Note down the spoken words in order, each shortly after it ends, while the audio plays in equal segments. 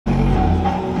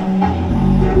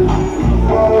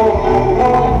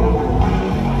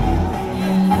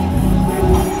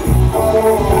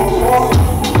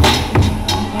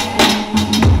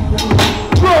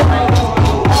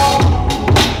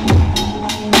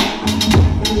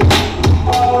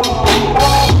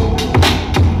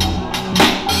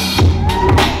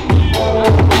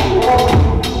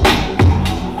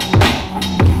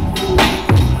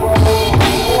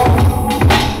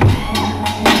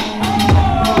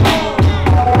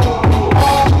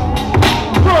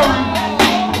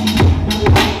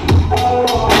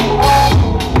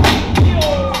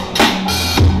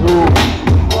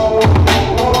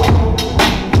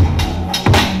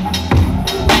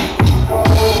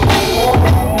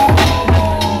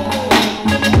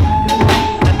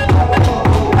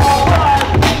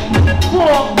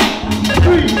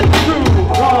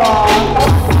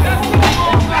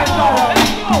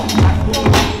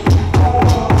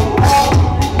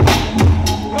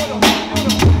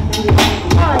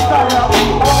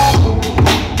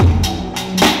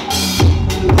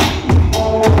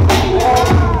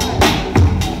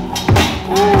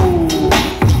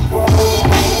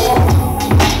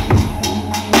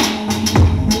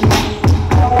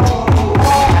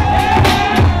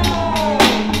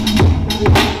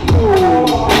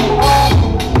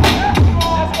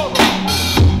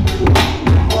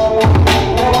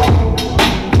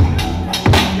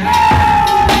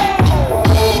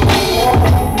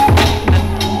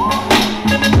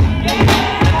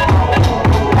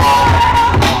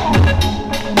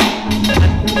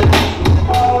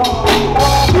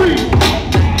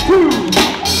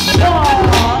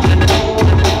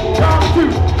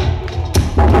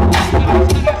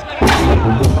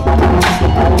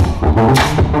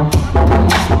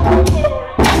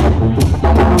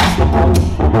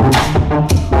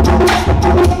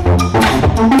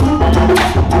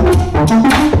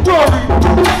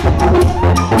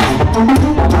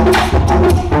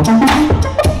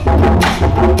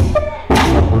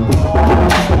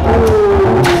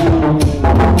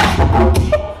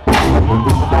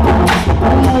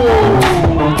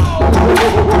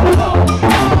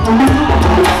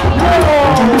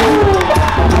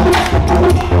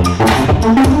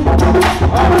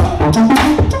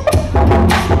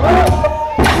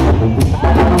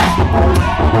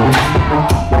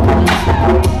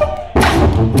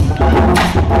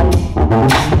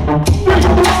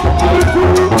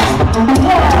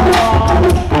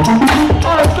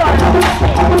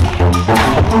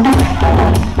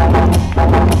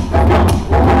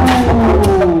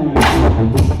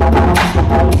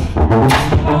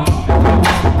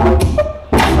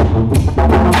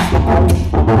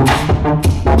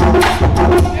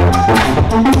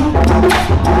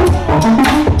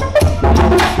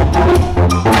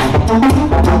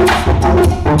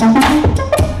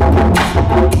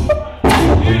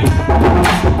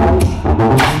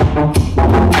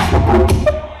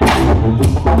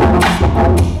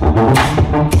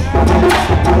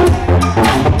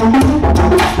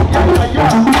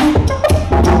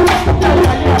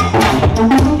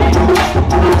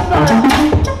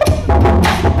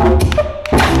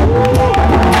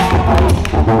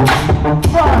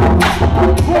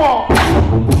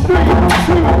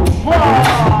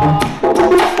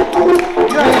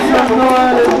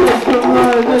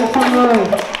Make some noise.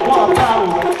 What a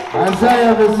battle.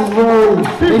 Isiah versus Rory.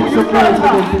 Make some noise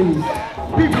for them, please.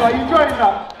 People, are you enjoying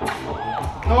that?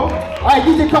 No? Alright,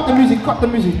 DJ, cut the music,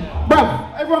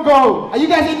 Bruv, Everyone go home. are you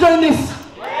guys enjoying this?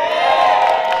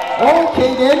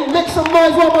 Okay then, make some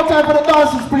noise one more time for the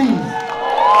dancers, please.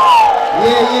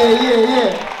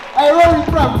 Yeah. Hey Rory,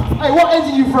 bruv, hey, what end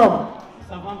are you from?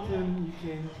 Southampton, UK.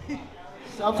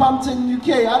 Southampton, UK.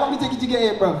 How long did it take you to get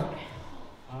here, bruv?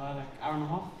 Like hour and a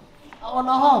half. Hour and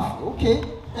a half, okay.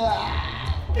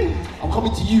 I'm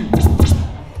coming to you.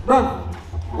 Bruv,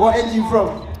 what end are you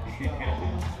from?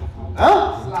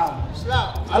 Huh?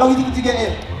 Slough. How long did it take you to get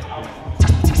here?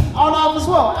 Hour and a half as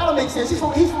well. That don't make sense. He's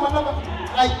from another,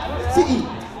 like, city.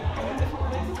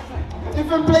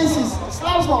 Different places.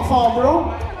 Slough's not far, bro.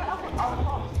 Hour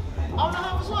and a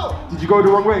half as well. Did you go the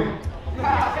wrong way?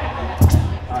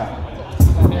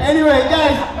 Anyway,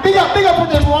 guys, big up for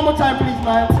them one more time, please,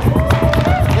 man.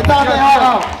 Get down there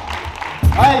hard.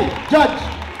 Hey, judge,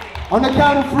 on the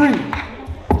count of 3.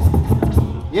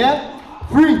 Yeah?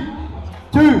 3,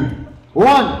 2,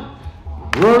 1.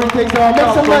 Rory takes on.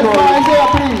 Make some noise for Isiah,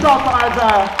 please. Start for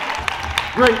Isiah.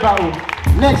 Great battle.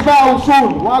 Next battle,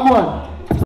 Sean. Wagwan.